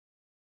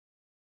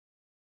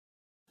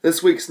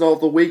This week's knot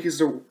of the week is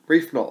the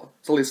reef knot,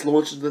 so let's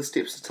launch into the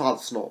steps to tie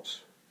this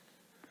knot.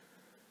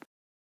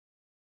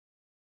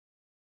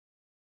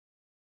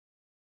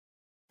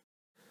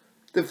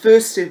 The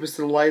first step is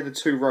to lay the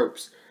two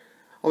ropes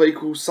of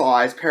equal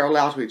size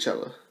parallel to each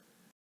other.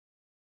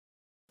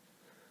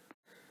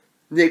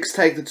 Next,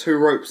 take the two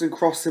ropes and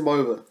cross them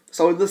over,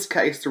 so in this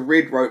case the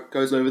red rope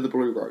goes over the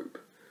blue rope.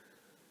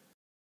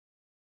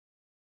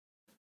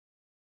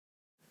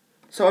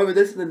 So over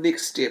this in the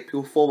next step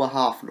you'll form a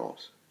half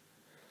knot.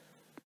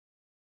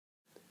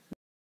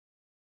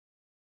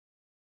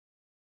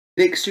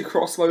 Next you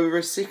cross them over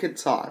a second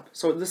time,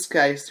 so in this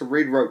case the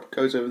red rope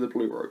goes over the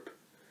blue rope.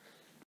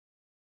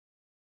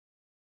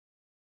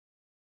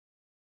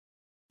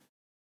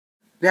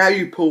 Now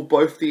you pull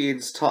both the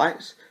ends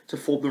tight to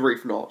form the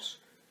reef knot.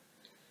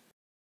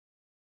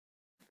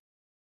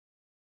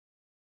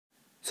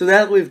 So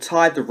now that we've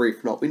tied the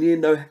reef knot, we need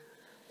to know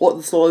what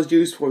this knot is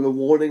used for and the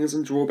warnings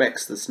and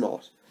drawbacks to this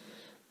knot.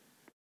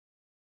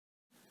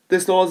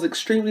 This knot is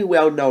extremely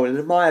well known and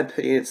in my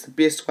opinion it's the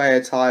best way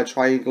to tie a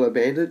triangular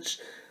bandage.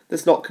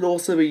 This knot can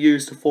also be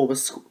used to form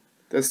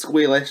a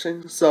square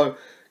lashing, so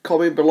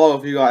comment below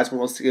if you guys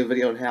want to see a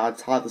video on how to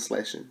tie this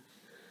lashing.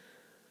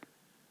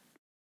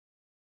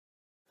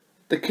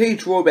 The key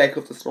drawback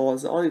of this knot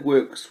is it only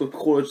works with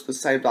cordage the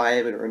same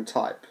diameter and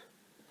type.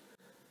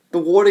 The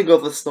warning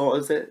of this knot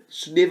is that it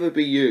should never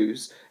be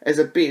used as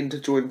a bend to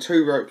join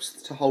two ropes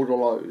to hold a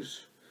load.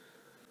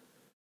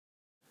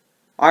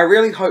 I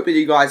really hope that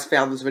you guys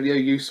found this video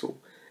useful.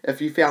 If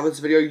you found this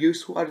video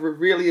useful, I'd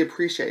really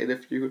appreciate it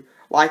if you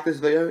like this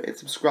video and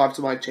subscribe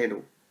to my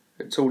channel.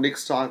 Until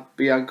next time,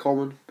 be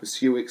uncommon,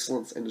 pursue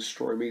excellence and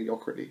destroy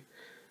mediocrity.